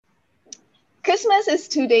Christmas is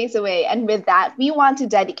 2 days away, and with that, we want to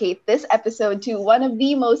dedicate this episode to one of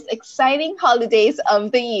the most exciting holidays of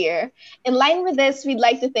the year. In line with this, we'd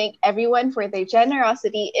like to thank everyone for their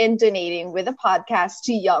generosity in donating with a podcast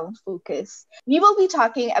to Young Focus. We will be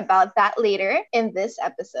talking about that later in this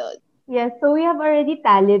episode. Yes, so we have already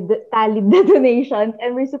tallied the donations,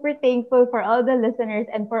 and we're super thankful for all the listeners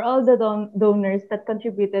and for all the donors that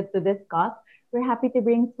contributed to this cause. We're happy to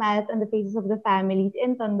bring smiles on the faces of the families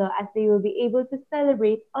in Tondo as they will be able to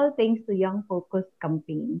celebrate all thanks to Young Focus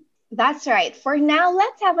campaign. That's right. For now,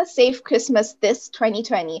 let's have a safe Christmas this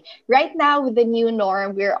 2020. Right now, with the new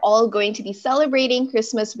norm, we're all going to be celebrating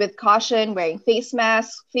Christmas with caution, wearing face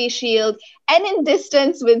masks, face shield, and in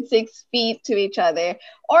distance with 6 feet to each other,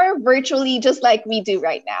 or virtually just like we do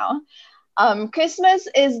right now. Christmas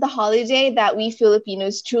is the holiday that we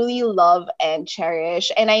Filipinos truly love and cherish.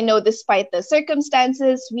 And I know despite the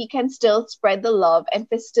circumstances, we can still spread the love and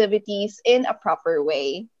festivities in a proper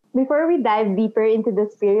way. Before we dive deeper into the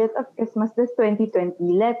spirit of Christmas this 2020,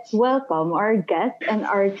 let's welcome our guest and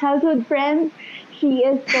our childhood friend. She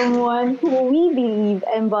is someone who we believe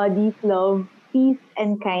embodies love, peace,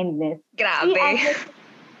 and kindness. Grabe.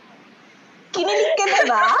 Kinilig ka na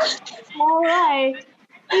ba? Alright.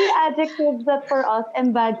 Three adjectives that for us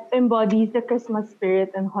embodies the Christmas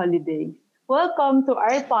spirit and holidays. Welcome to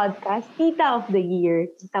our podcast, Tita of the Year,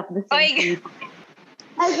 Tita of the Century.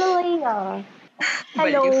 Azalea.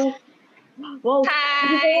 Hello. Wow.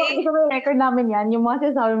 Hi. Gusto ko record namin yan. Yung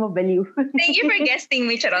mga sinasabi mo, baliw. Thank you for guesting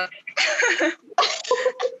me, charot.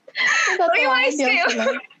 Uy, mais kayo.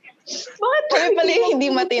 Bakit kami pala yung hindi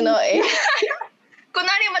matino eh?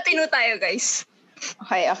 Kunwari matino tayo, guys.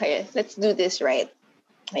 Okay. Let's do this right.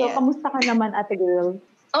 So, kamusta ka naman, ate girl?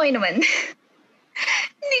 Okay naman.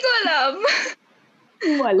 Hindi ko alam.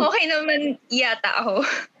 Wala. Okay naman yata ako.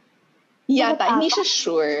 Yata, hindi siya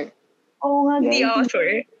sure. Oo nga, guys. Hindi ako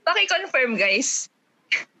sure. Paki-confirm, guys.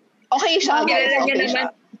 Okay siya, guys. Ganun Okay naman.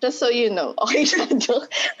 siya. Just so you know. Okay siya, joke.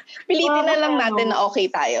 Pilitin na lang natin na okay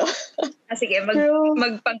tayo. Sige, True.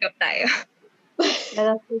 magpanggap tayo.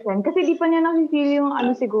 Kasi di pa niya nakifeel yung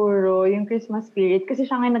siguro, yung Christmas spirit. Kasi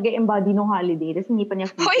siya nga nag-embody nung holiday. Tapos hindi pa niya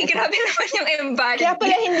feel. Hoy, grabe naman yung embody. Kaya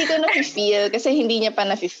pala hindi ko na-feel kasi hindi niya pa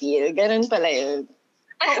na-feel. Ganun pala yun.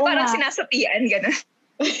 Parang nga. sinasapian, ganun.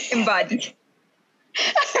 Embody.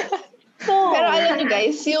 Pero alam niyo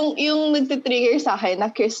guys, yung nagtitrigger sa akin na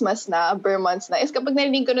Christmas na, Burr months na, is kapag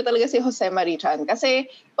narinig ko na talaga si Jose Marichan. Kasi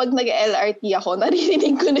pag nag-LRT ako,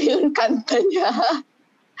 naririnig ko na yung kanta niya.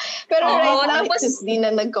 Pero right now, tapos, since di na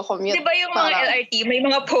nagko-commute. di ba yung mga LRT, may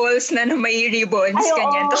mga poles na may ribbons,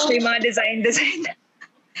 ganyan. Tapos may mga design.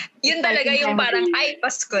 Yun talaga yung parang, ay,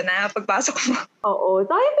 Pasko na, pagpasok mo. Oo.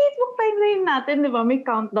 So, yung Facebook timeline natin, di ba? May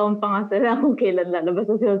countdown pa nga sila kung kailan lalabas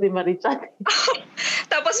na si Marichan.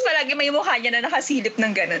 Tapos palagi may mukha niya na nakasilip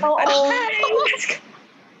ng ganun. Oo. Parang, hi!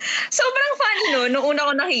 Sobrang funny no, nung una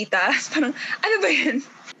ko nakita. Parang, ano ba yun?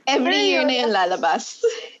 Every year na yun lalabas.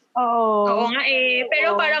 Oo nga eh.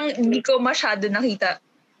 Pero parang hindi ko masyado nakita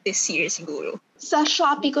this year siguro. Sa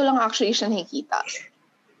Shopee ko lang actually siya nakikita.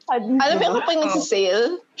 Alam mo yung kapag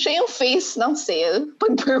nagsisale, siya yung face ng sale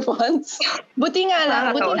pag per months. Buti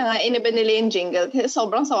na nga, iniba nila yung jingle. Kasi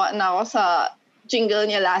sobrang sawa na ako sa jingle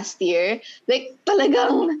niya last year. Like,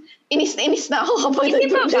 talagang inis na ako kapag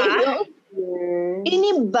nag-jingle.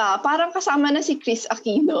 Iniba. Parang kasama na si Chris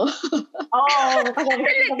Aquino.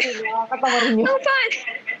 Katawa rin yun.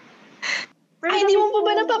 Ay, hindi mo pa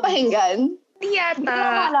ba napapahinggan? Di yata. Hindi ko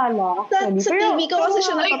maalala. Sa TV ko kasi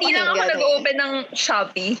siya Ay, di lang ako napapahinggan. nag-open ng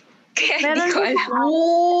Shopee. Kaya hindi ko alam.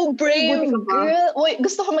 Oh, brave girl. Wait,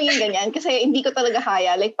 gusto ko maging ganyan kasi hindi ko talaga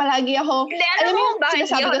kaya. Like, palagi ako, Hindi, alam mo mo yung bakit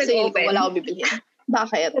sinasabi hindi ko ako sa sarili ko, nag-open? wala akong bibilihin.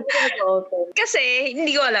 Bakit? Kasi,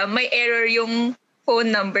 hindi ko alam, may error yung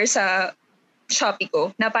phone number sa Shopee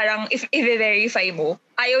ko na parang if i-verify mo,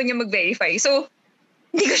 ayaw niya mag-verify. So,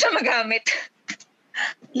 hindi ko siya magamit.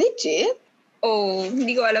 Legit?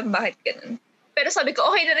 Hindi ko alam bakit ganun. Pero sabi ko,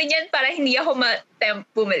 okay na rin yan para hindi ako ma-tempt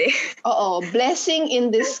bumili. Oo, blessing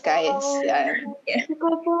in disguise. Yan. Yeah.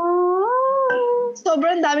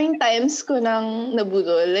 Sobrang daming times ko nang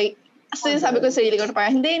nabudol. Like, sabi ko sa sarili ko na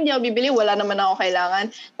parang, hindi ako bibili, wala naman ako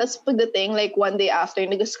kailangan. Tapos pagdating, like one day after,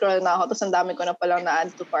 nag-scroll na ako, tapos ang dami ko na palang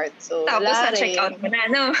na-add to cart. So, Tapos na-check out mo na,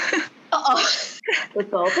 no? Oo.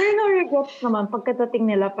 Totoo. Pero no regrets naman. Pagkatating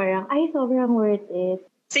nila parang, ay, sobrang worth it.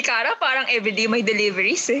 Si Cara parang everyday may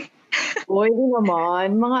deliveries eh. Di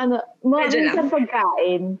naman. Mga minsan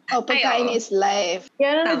pagkain. Pagkain is life.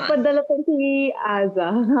 Kaya na nagpadala pa si Aza.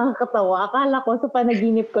 Nakakatawa. Akala ko sa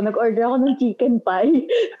panaginip ko, nag-order ako ng chicken pie.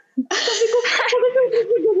 Sabi ko,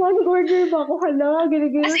 nag-order ba ako? Hala,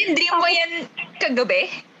 gini-gini. As in, dream mo yan kagabi?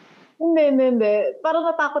 Hindi. Parang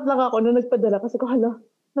natakot lang ako nung nagpadala kasi ko, hala,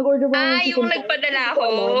 nag-order ba ako ng chicken Yung pie? nagpadala Hindi ko ako.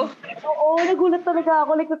 alam. Oo, nagulat talaga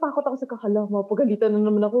ako. Like, natakot ako sa kahala. Mapagalitan na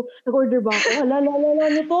naman ako. Nag-order ba ako? Hala,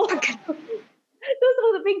 nito. Tapos ako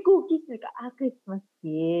sabi, cookies. Christmas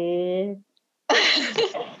gift.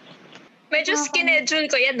 Medyo skinedule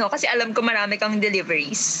ko yan, no? Kasi alam ko marami kang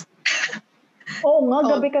deliveries. Oo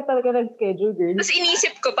nga, gabi ka talaga nag-schedule, girl. Tapos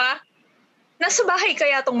inisip ko pa, nasa bahay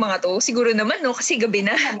kaya tong mga to? Siguro naman, no? Kasi gabi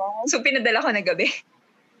na. So, pinadala ko na gabi.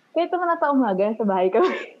 Kaya ito nga nasa umaga, sa bahay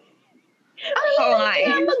kami. Oo nga eh.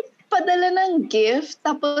 Padala ng gift,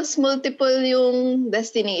 tapos multiple yung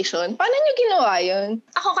destination. Paano nyo ginawa yun?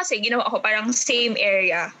 Ako kasi, ginawa ko parang same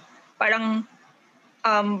area. Parang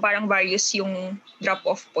various yung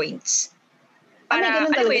drop-off points. May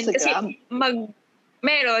ganun talaga sa kasi Grab?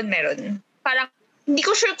 meron. Parang, hindi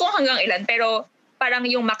ko sure kung hanggang ilan, pero parang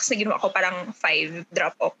yung max na ginawa ko, parang 5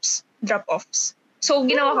 drop-offs. So,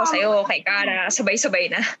 ginawa ko sa'yo, kay Kara,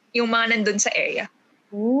 sabay-sabay na, yung mga nandun sa area.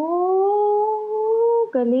 Oh,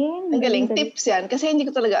 galing. Ang galing. Tips yan. Kasi hindi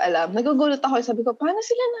ko talaga alam. Nagugulat ako. Sabi ko, paano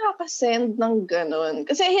sila nakaka-send ng ganun?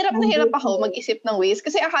 Kasi hirap na hirap ako mag-isip ng ways.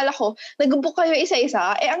 Kasi akala ko, nag-book kayo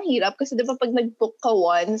isa-isa. Ang hirap. Kasi di ba pag nag-book ka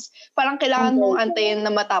once, parang kailangan mong antayin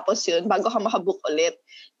na matapos yun bago ka makabook ulit.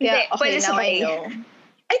 Kaya, okay, now I know.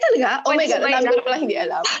 Ay, talaga? Oh my God. Ang dami ko palang hindi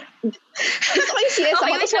alam. Gusto ko yung CS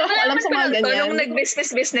ako. Tapos wala akong alam sa mga ganyan. Nung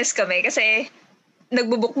nag-business kami, kasi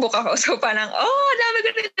nagbubuk-book ako. So parang, dami ko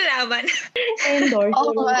rin nalaman.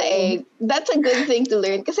 Oo nga eh. That's a good thing to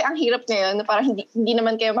learn. Kasi ang hirap ngayon na parang hindi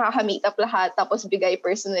naman kayo makaka-meet up lahat tapos bigay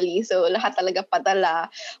personally. So lahat talaga padala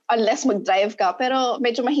unless mag-drive ka. Pero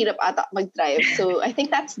medyo mahirap ata mag-drive. So I think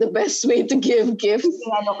that's the best way to give gifts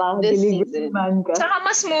this season. Saka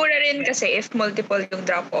mas mura rin kasi if multiple yung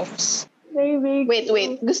drop-offs.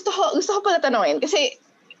 Wait. Gusto ko pala tanongin. Kasi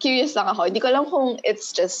curious lang ako. Hindi ko alam kung it's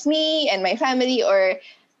just me and my family or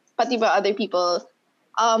pati ba other people.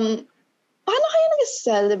 Paano kayo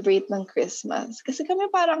nag-celebrate ng Christmas? Kasi kami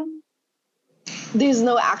parang there's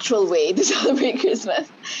no actual way to celebrate Christmas.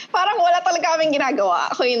 Parang wala talaga kaming ginagawa.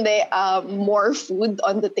 Ako hindi, more food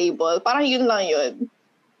on the table. Parang yun lang yun.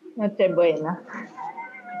 Noche buena.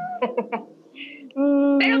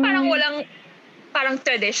 Pero parang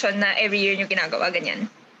tradition na every year nyo ginagawa ganyan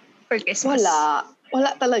for Christmas.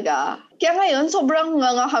 Wala talaga. Kaya ngayon, sobrang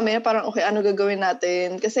nga kami. Parang, okay, ano gagawin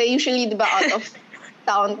natin? Kasi usually, di ba, out of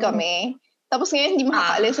town kami. Tapos ngayon, hindi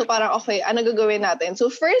makakaalis. So parang, okay, ano gagawin natin? So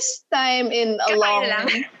first time in a long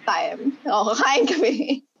time. Kakain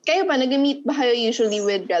kami. Kayo ba, nag-meet ba kayo usually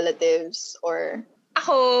with relatives? Or?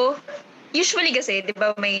 Ako, usually kasi, di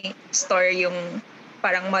ba, may store yung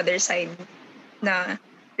parang mother side na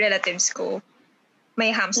relatives ko.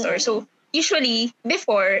 May ham store. So, usually,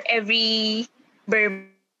 before, every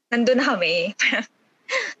nandun na kami.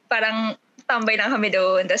 Parang tambay lang kami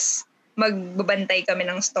doon. Tapos magbabantay kami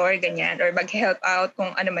ng store, ganyan. Or mag-help out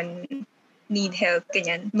kung ano man need help,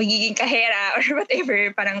 ganyan. Magiging kahera or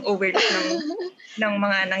whatever. Parang overlook ng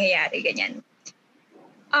mga nangyayari, ganyan.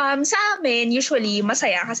 Sa amin, usually,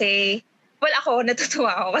 masaya kasi ako,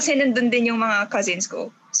 natutuwa ako. Kasi nandun din yung mga cousins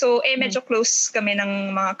ko. So, medyo close kami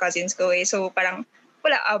ng mga cousins ko eh. So, parang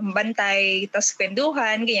bantay, tas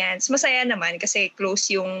kwenduhan, ganyan. Masaya naman kasi close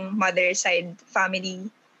yung mother side family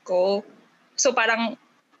ko. So parang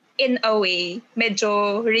in a way,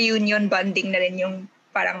 medyo reunion bonding na rin yung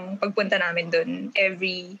parang pagpunta namin dun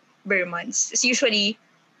every months. Usually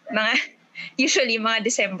mga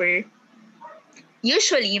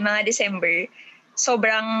December.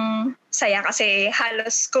 Sobrang saya kasi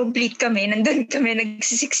halos complete kami. Nandun kami,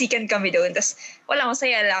 nagsisiksikan kami doon. Tapos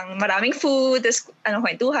masaya lang. Maraming food, tapos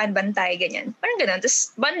kwentuhan, bantay, ganyan. Parang gano'n.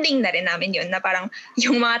 Tapos bonding na rin namin yun na parang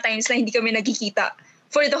yung mga times na hindi kami nagkikita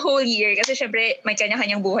for the whole year. Kasi syempre may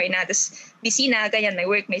kanya-kanyang buhay na. Tapos busy na, ganyan, may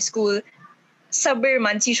work, may school. Sa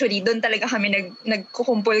months, usually, doon talaga kami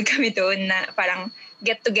nagkukumpul kami doon na parang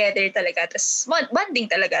get together talaga. Tapos bonding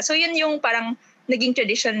talaga. So yun yung parang naging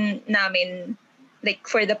tradition namin like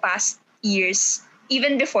for the past years,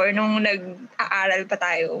 even before nung nag-aaral pa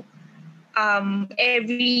tayo,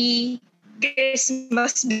 every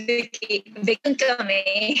Christmas vacation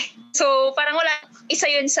kami. So parang isa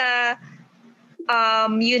yun sa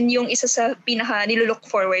yun yung isa sa pinaka nilook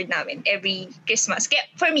forward namin every Christmas. Kaya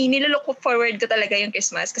for me, nilook forward ko talaga yung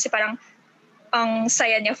Christmas kasi parang ang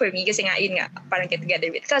saya niya for me kasi yun nga, parang get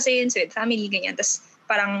together with cousins, with family, ganyan. Tapos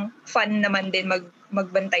parang fun naman din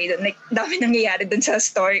magbantay doon. Like, dami nangyayari doon sa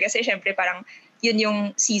store kasi syempre parang yun yung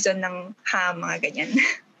season ng ham, mga ganyan.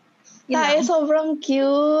 Sobrang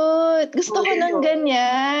cute. Gusto ko ng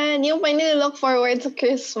ganyan. Yung may nilook forward sa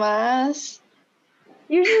Christmas.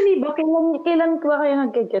 Usually ba, kailan ba kayo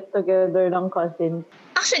nag-get together ng cousins?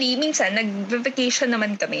 Actually, minsan, nag-vacation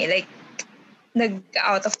naman kami. Like,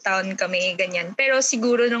 nag-out of town kami, ganyan. Pero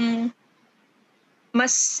siguro nung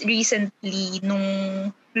mas recently, nung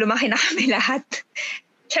lumaki na kami lahat,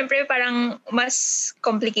 syempre parang mas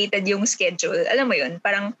complicated yung schedule. Alam mo yun,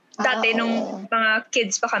 parang dati nung mga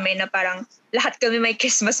kids pa kami na parang lahat kami may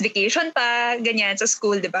Christmas vacation pa, ganyan, sa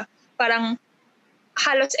school, di ba? Parang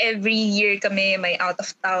halos every year kami may out of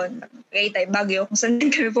town. Tagaytay, Baguio, kung saan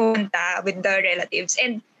kami pumunta with the relatives.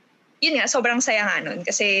 And yun nga, sobrang saya nga nun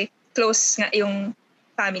kasi close nga yung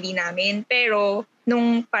family namin. Pero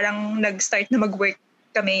nung parang nag-start na mag-work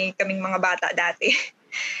kaming mga bata dati,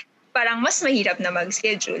 parang mas mahirap na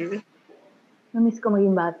mag-schedule. Na-miss ko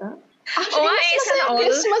maging bata? Actually, mas sana all.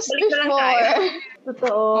 Christmas Balik na lang tayo. before.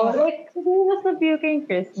 Totoo. Like, siguro mas na-feel ko yung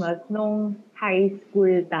Christmas nung high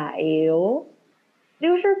school tayo. Di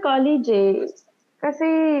ko sure college eh. Kasi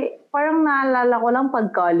parang naalala ko lang pag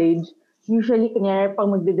college, usually kunyari pag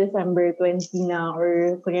magde-December 20 na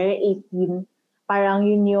or kunyari 18, parang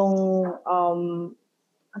yun yung, ang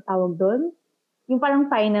tawag doon? Yung parang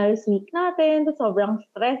finals week natin, so sobrang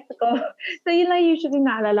stress ko. So yun lang usually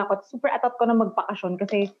naalala ko. Super atat ko na magpakasyon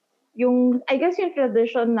kasi I guess yung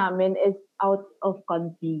tradition namin is out of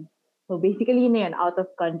country. So basically yun na yun, out of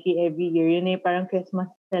country every year. Yun na yung parang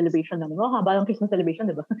Christmas celebration naman. Haba ng Christmas celebration,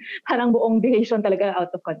 di ba? Parang buong duration talaga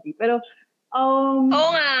out of country. Pero, Oo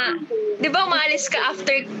nga. Di ba umaalis ka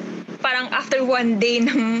after one day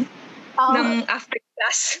ng after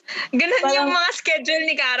class? Ganun Parang, yung mga schedule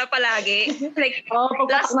ni Cara palagi. Like,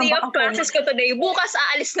 last day of classes ko today, bukas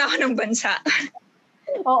aalis na ako ng bansa.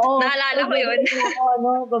 Oo. Naalala ko yun.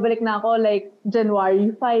 Babalik na ako like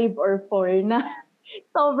January 5 or 4 na.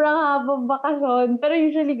 Sobrang habang bakasyon. Pero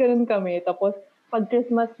usually ganun kami. Tapos pag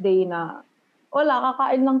Christmas Day na, wala,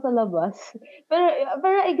 kakain lang sa labas.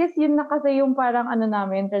 Pero I guess yun na kasi yung parang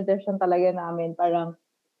namin, tradition talaga namin. Parang,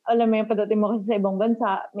 alam mo yung pagdating mo kasi sa ibang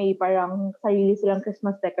bansa, may parang sarili silang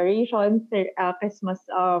Christmas decorations, Christmas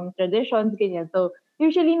traditions, ganyan. So,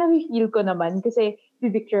 usually na-feel ko naman kasi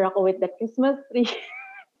picture ako with the Christmas tree.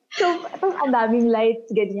 So, tapos ang daming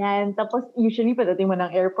lights, ganyan. Tapos, usually, pagdating mo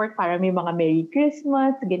ng airport, para may mga Merry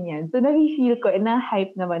Christmas, ganyan. So, na-feel ko,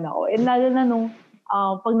 na-hype naman ako. And lalo na nung,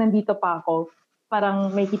 pag nandito pa ako,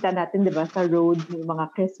 parang may kita natin, di ba, sa road, may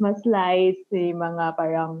mga Christmas lights, may mga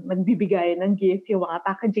parang nagbibigay ng gift, yung mga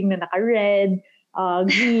packaging na naka-red,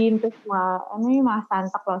 green, tapos yung mga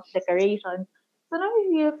Santa Claus decorations. So,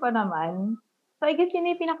 na-feel ko naman. So, I guess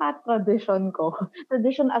yun yung pinaka-tradition ko.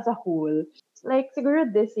 Tradition as a whole. Like, siguro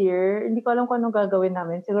this year, hindi ko alam kung anong gagawin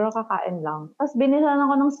namin. Siguro kakain lang. Tapos binilan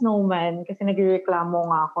ako ng snowman kasi nagreklamo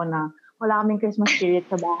nga ako na wala kaming Christmas spirit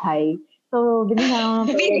sa bahay. So, binilan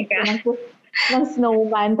ako ng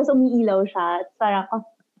snowman. Tapos umiilaw siya. Parang ako,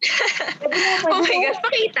 oh my gosh,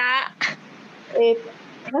 pakita!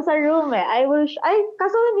 Nasa room eh.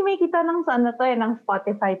 Kaso hindi may kita ng ng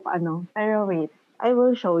Spotify pa Pero wait, I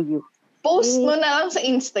will show you. Post mo na lang sa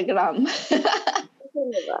Instagram.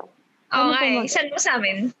 Oo nga eh. Send mo sa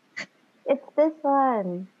amin. It's this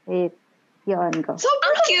one. Wait. Yun, go.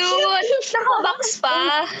 Ang cute! Naka-box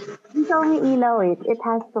pa. Gusto ko yung ilaw, wait. It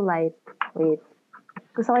has to light. Wait.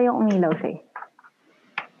 Gusto ko yung umilaw siya.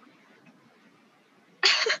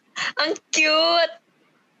 Ang cute!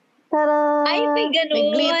 Tara! Ay, may ganun. May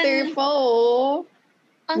glitter po.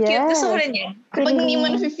 Ang cute. Gusto ko rin yan. Kapag hindi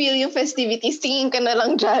mo na-feel yung festivities, tingin ka na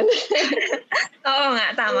lang dyan. Oo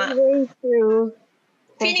nga, tama. Very true.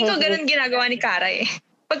 Feeling ko ganun ginagawa ni Cara eh.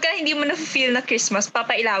 Pagka hindi mo na-feel na Christmas,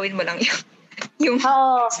 papailawin mo lang yung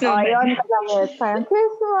snowman. Yun talaga. Parang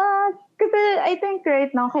Christmas! Kasi I think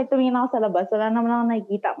right now, kahit tumingin ako sa labas, wala naman ako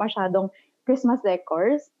nakikita masyadong Christmas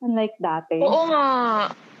decors, unlike dati. Oo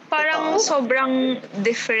nga. Parang sobrang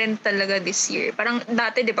different talaga this year. Parang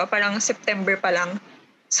dati, di ba, parang September pa lang.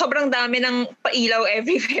 Sobrang dami ng pailaw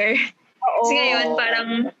everywhere. Kasi ngayon,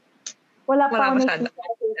 parang wala pa masyado.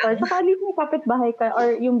 Saka at least may kapitbahay ka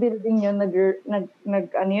or yung building yun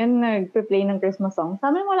nagpe-play ng Christmas song. Sa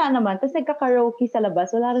amin wala naman. Tapos nagka-karaoke sa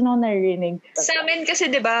labas. Wala rin ako naririnig. Sa amin kasi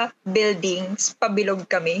 'di ba, buildings, pabilog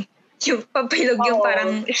kami. Yung pabilog yung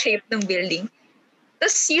parang shape ng building.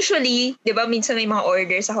 Tapos usually, 'di ba, minsan may mga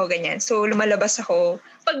orders ako ganyan. So lumalabas ako.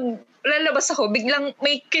 Pag lalabas ako, biglang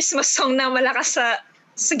may Christmas song na malakas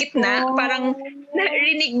sa gitna. Parang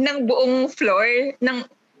narinig ng buong floor ng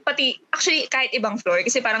pati, actually, kahit ibang floor.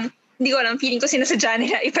 Kasi parang, hindi ko alam, feeling ko sinasadya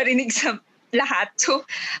nila iparinig sa lahat. So,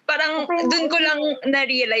 parang, dun ko lang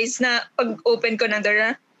na-realize na pag-open ko ng door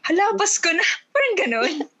na, halapas ko na. Parang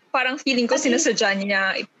ganon. Parang feeling ko sinasadya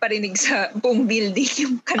niya iparinig sa buong building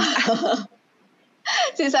yung kanta.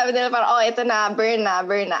 Sinasabi nila parang, oh, ito na, burn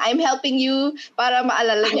na. I'm helping you para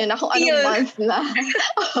maalala nyo na kung anong Feel. month na.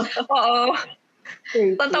 Oo.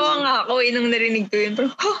 Very Tatawa true. nga ako nung narinig ko yun.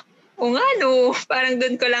 Parang, o nga no. Parang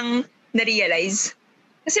doon ko lang na-realize.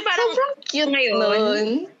 Kasi parang Sobrang cute ngayon, nun.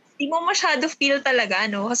 di mo masyado feel talaga,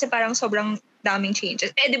 no? Kasi parang sobrang daming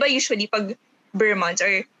changes. Di ba usually pag Burr months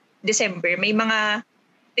or December, may mga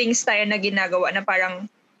things tayo na ginagawa na parang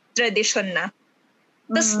tradition na.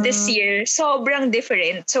 Tapos this year, sobrang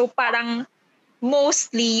different. So parang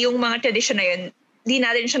mostly yung mga tradition na yun, di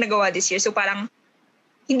natin siya nagawa this year. So parang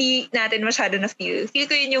hindi natin masyado na feel. Feel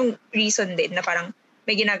ko yun yung reason din na parang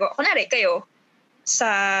may ginagawa. Kunwari kayo, sa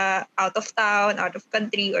out of town, out of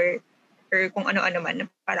country, or kung ano-ano man.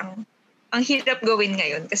 Parang ang hirap gawin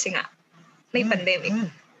ngayon kasi nga may pandemic.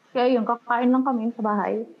 Kaya yung kakain lang kami sa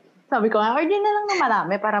bahay. Sabi ko nga, order na lang ng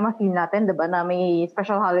marami para ma-feel natin, diba, na may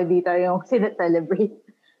special holiday tayo yung celebrate.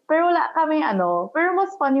 Pero wala kami pero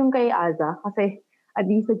mas fun yung kay Aza kasi at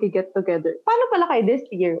least get together. Paano pala kayo this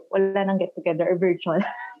year? Wala nang get together or virtual?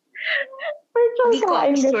 Virtual Hindi ko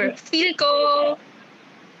kain. sure.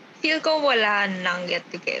 Feel ko wala nang get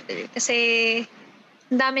together. Kasi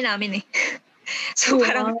ang dami namin eh. So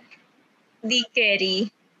parang di carry.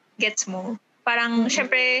 Gets mo? Parang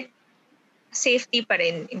syempre safety pa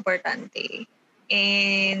rin importante.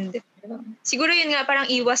 And siguro yun nga,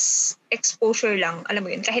 parang iwas exposure lang. Alam mo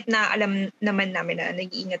yun, kahit na alam naman namin na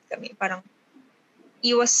nag-iingat kami. Parang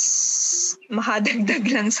iwas mahadagdag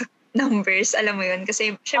lang sa numbers. Alam mo yun,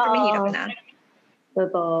 kasi syempre mahirap na.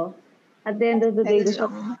 Totoo. At the end of the day,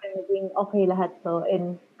 gusto ko maging okay lahat to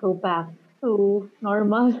and go back to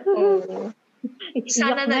normal. Oo.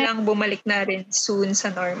 Sana na lang bumalik na rin soon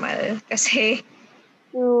sa normal. Kasi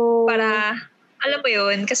para, alam mo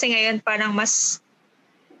yun, kasi ngayon parang mas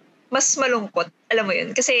malungkot. Alam mo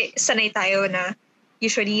yun, kasi sanay tayo na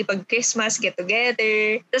usually pag Christmas, get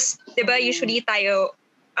together. Tapos, di ba, usually tayo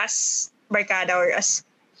as barkada or as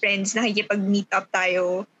friends, nakikipag-meet up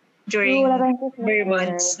tayo during Burr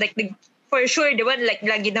months. Like, for sure, di ba, like,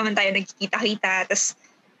 lagi naman tayo nagkikita-kita. Tapos,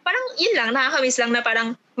 parang yun lang, nakakamiss lang na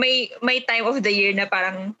parang may time of the year na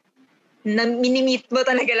parang na mini-meet mo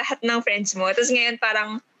talaga lahat ng friends mo. Tapos ngayon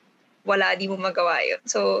parang wala, di mo magawa yun.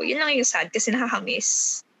 So, yun lang yung sad kasi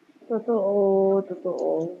nakakamiss. Totoo.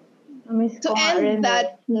 To end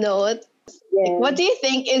that note, what do you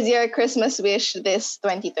think is your Christmas wish this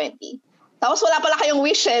 2020? Tapos wala pala kayong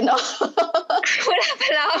wish no? Wala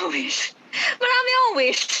pala akong wish. Marami akong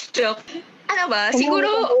wish. Joke. Ano ba? Siguro,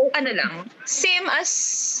 lang. Same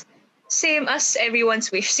as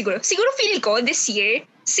everyone's wish, siguro. Siguro feel ko, this year,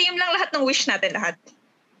 same lang lahat ng wish natin lahat.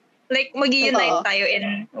 Like, mag-unite tayo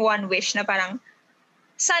in one wish na parang,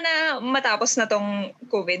 sana matapos na tong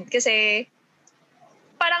COVID. Kasi,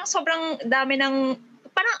 parang sobrang dami ng,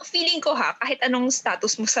 parang feeling ko kahit anong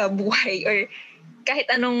status mo sa buhay or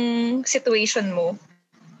kahit anong situation mo,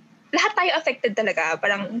 lahat tayo affected talaga,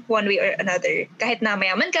 parang one way or another. Kahit na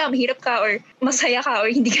mayaman ka, mahirap ka, or masaya ka, or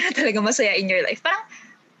hindi ka na talaga masaya in your life. Parang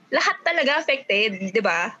lahat talaga affected, di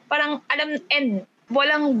ba? Parang and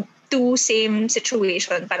walang two same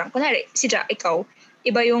situation. Parang kunwari, si Jack, ikaw,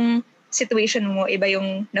 iba yung situation mo, iba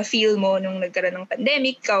yung na-feel mo nung nagkaroon ng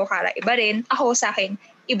pandemic, ikaw, Kara, iba rin. Ako sa akin,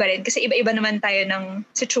 iba rin. Kasi iba-iba naman tayo ng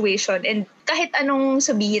situation. And kahit anong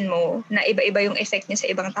sabihin mo na iba-iba yung effect niya sa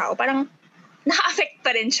ibang tao, parang naka-affect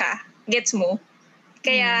pa rin siya. Gets mo?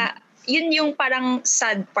 Kaya, yun yung parang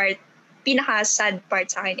sad part. Pinaka-sad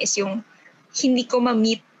part sa akin is yung hindi ko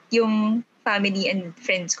ma-meet yung family and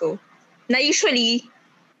friends ko. Na usually,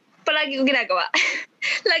 palagi ko ginagawa.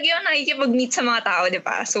 Lagi ako nakikipag-meet sa mga tao, di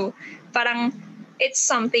ba? So, parang, it's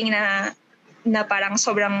something na parang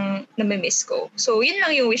sobrang namimiss ko. So, yun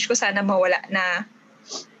lang yung wish ko, sana mawala na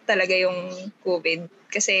talaga yung COVID.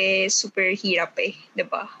 Kasi super hirap di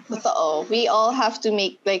ba? Totoo. We all have to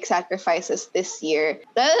make like sacrifices this year.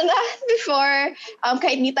 Lalo na before,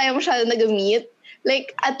 kahit hindi tayo masyado nag-meet,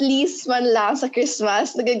 like at least man lang sa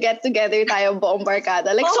Christmas, nag-get together tayo buong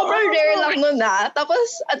barkada. Like sobrang rare lang nun Tapos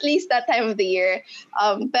at least that time of the year.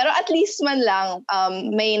 Pero at least man lang,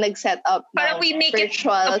 may nag-set up parang we make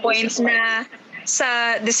virtual it a point na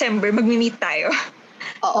sa December, mag-meet tayo.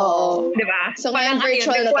 Oo. Diba? So ngayon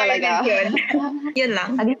virtual na talaga. Yun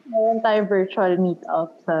lang. At least ngayon tayo virtual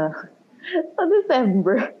meet-up sa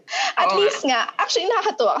December. At least nga, actually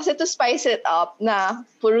nakakatuwa kasi to spice it up na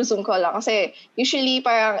puro Zoom call lang. Kasi usually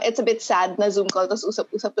parang it's a bit sad na Zoom call tapos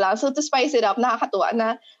usap-usap lang. So to spice it up, nakakatuwa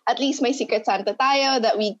na at least may Secret Santa tayo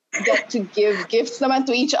that we get to give gifts naman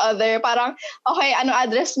to each other. Parang, okay, ano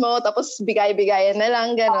address mo? Tapos bigay-bigayan na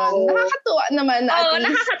lang, gano'n. Nakakatuwa naman na at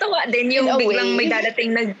least. Nakakatuwa din yung biglang may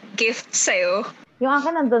dadating na gift sa'yo. Yung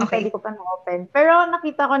akin nandun pa, Okay. di ko pa na-open. Pero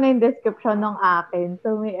nakita ko na yung description ng akin.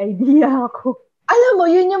 So, may idea ako. Alam mo,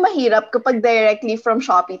 yun yung mahirap kapag directly from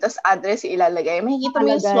Shopee, tas address yung ilalagay. Makikita mo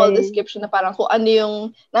yung small Nakalagay. description na parang kung ano yung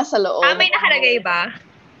nasa loob. May nakalagay ba?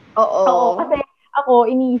 Oo. Oo, kasi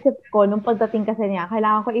ako, iniisip ko, nung pagdating kasi niya,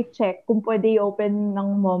 kailangan ko i-check kung pwede i-open ng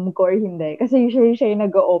mom ko or hindi. Kasi usually siya yung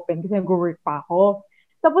nag-open kasi nag-work pa ako.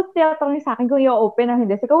 Tapos tinatanong niya sa akin kung i-open or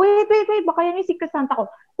hindi. Sabi ko, wait, baka yan yung Secret Santa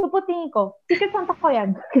ko. So, putingin ko, Secret Santa ko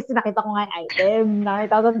yan. Kasi nakita ko nga yung item,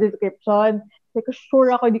 nakita ko sa description. Sabi ko,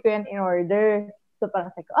 sure ako, di ko yan in-order. So,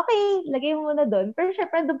 parang sabi ko, okay, lagay mo muna doon. Pero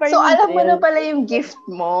syempre, doon pa rin So, yung alam mo na thrill. pala yung gift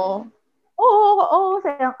mo. Oo, ang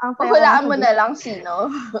saya ko nga Hulaan mo sa na lang sino.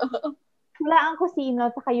 wala ang kusino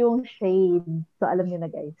saka yung shade. So, alam niyo na,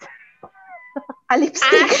 guys.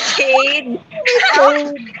 Lipstick. Shade.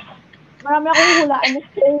 Shade. Marami akong hulaan na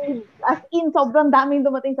shade. As in, sobrang daming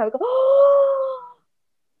dumating. Sabi ko,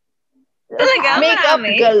 Talaga? Makeup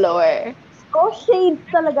Marami? galore. shades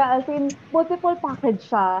talaga. As in, multiple package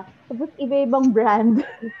siya. Tapos, iba-ibang brand.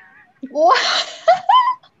 What?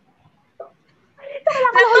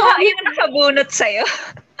 Nakuha yung nakabunot sa'yo.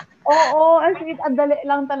 Oo, as in, ang dali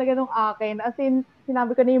lang talaga nung akin. As in,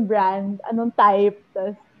 sinabi ko na yung brand, anong type,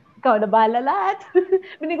 tapos, ikaw na bahala lahat.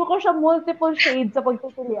 Binigyan ko siya multiple shades sa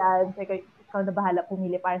pagpipilian. Sabi ko, ikaw na bahala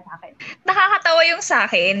pumili para sa akin. Nakakatawa yung sa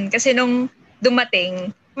akin kasi nung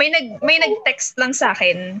dumating, may nag-text lang sa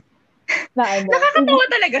akin. Na ano. Nakakatawa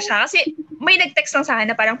talaga siya kasi may nag-text lang sa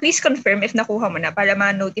akin na parang please confirm if nakuha mo na para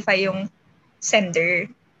ma-notify yung sender.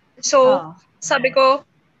 So, sabi ko,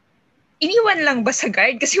 iniwan lang ba sa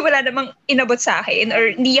guard? Kasi wala namang inabot sa akin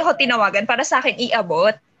or hindi ako tinawagan para sa akin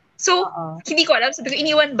iabot. So, hindi ko alam. Sabi ko,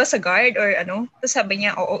 iniwan ba sa guard or ano? Tapos sabi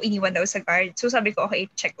niya, oo, iniwan daw sa guard. So, sabi ko, okay,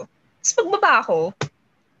 check ko. Tapos pagbaba ako,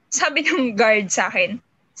 sabi ng guard sa akin,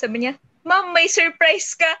 sabi niya, ma'am, may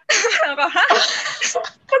surprise ka. Ako, ha?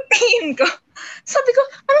 Pagtingin ko, sabi ko,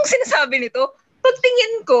 anong sinasabi nito?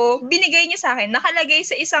 Pagtingin ko, binigay niya sa akin, nakalagay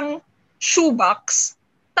sa isang shoebox.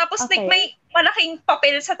 Tapos like may malaking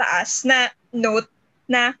papel sa taas na note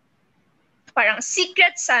na parang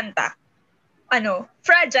Secret Santa.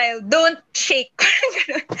 Fragile, don't shake.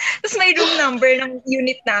 Tapos may room number ng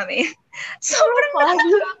unit namin. Sobrang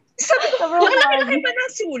sabi ko, malaki pa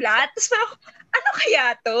ng sulat. Tapos parang, ano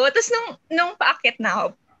kaya to? Tapos nung paakyat na ako,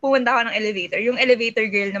 pumunta ako ng elevator. Yung elevator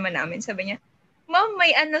girl naman namin, sabi niya, ma'am,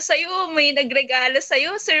 may ano sa'yo, may nagregalo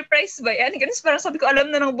sa'yo, surprise ba yan? Ganun, parang sabi ko,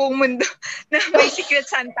 alam na ng buong mundo na may Secret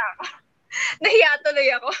Santa ako. Nahiya tuloy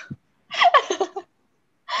ako.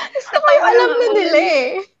 Alam na nila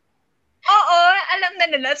eh. Oo, alam na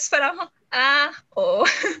nila. Tapos parang, oo.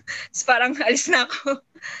 Tapos parang alis na ako.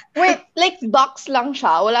 Wait, like box lang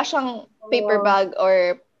siya? Wala siyang paper bag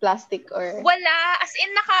or plastic or... Wala. As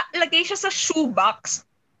in, nakalagay siya sa shoebox.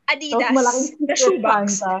 Adidas na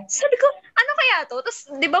shoebox. Sabi ko, ano kaya to? Tapos,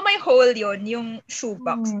 di ba may hole yon yung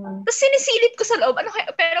shoebox? Tapos sinisilip ko sa loob, ano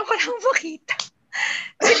kaya? Pero walang makita.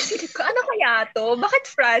 Sinisilip ko, ano kaya to? Bakit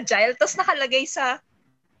fragile? Tapos nakalagay sa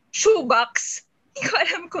shoebox. Hindi ko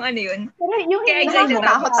alam kung ano yun. Pero yung kaya excited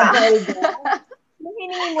ako sa yung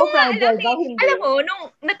hiningi mo fragile daw, hindi. Alam mo,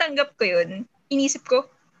 nung natanggap ko yun, inisip ko,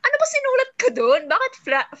 ano ba sinulat ko doon? Bakit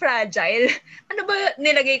fragile? Ano ba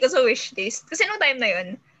nilagay ko sa wishlist? Kasi nung time na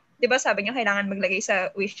yun, di ba sabi niya kailangan maglagay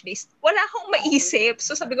sa wishlist? Wala akong maisip.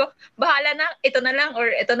 So sabi ko, bahala na, ito na lang,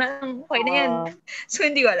 or ito na lang, okay na yan. So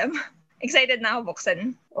hindi ko alam. Excited na ako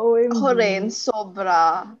buksan. OMG. Ako rin,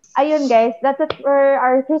 sobra. Ayun guys, that's it for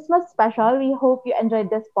our Christmas special. We hope you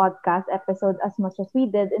enjoyed this podcast episode as much as we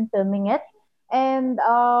did in filming it. And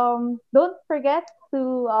don't forget to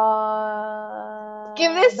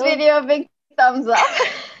give this video a big thumbs up.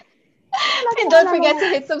 And don't forget to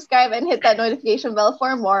hit subscribe and hit that notification bell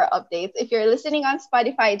for more updates. If you're listening on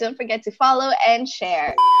Spotify, don't forget to follow and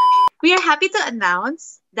share. We are happy to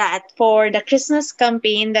announce that for the Christmas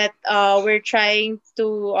campaign that we're trying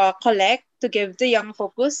to collect to give to Young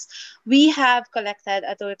Focus, we have collected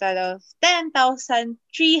a total of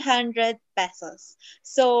 10,300 pesos.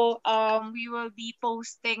 So, we will be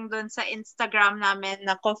posting dun sa Instagram namin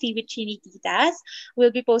na Coffee with Chinititas. We'll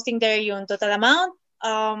be posting there yung total amount,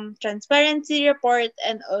 transparency report,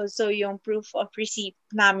 and also yung proof of receipt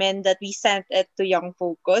namin that we sent it to Young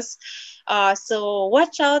Focus. So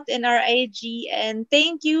watch out in our IG, and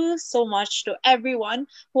thank you so much to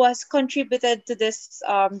everyone who has contributed to this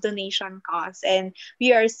donation cause. And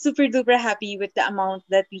we are super duper happy with the amount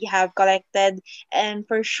that we have collected. And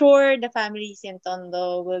for sure, the families in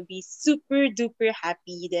Tondo will be super duper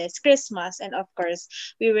happy this Christmas. And of course,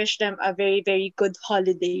 we wish them a very, very good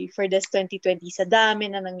holiday for this 2020 sa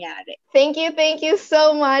dami na nangyari. Thank you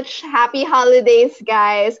so much. Happy holidays, guys.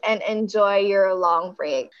 guys, and enjoy your long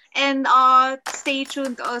break. And stay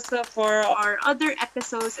tuned also for our other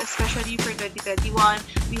episodes, especially for 2021.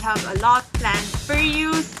 We have a lot planned for you.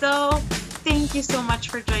 So thank you so much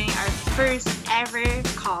for joining our first ever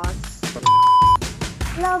cause.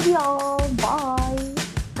 Love y'all. Bye.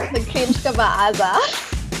 Nag-cringe ka ba, Aza?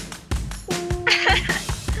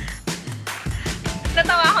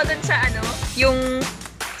 Natawa ako dun sa yung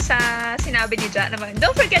sa sinabi ni Ja naman.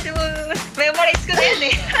 Don't forget to memorize ko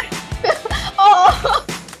din eh.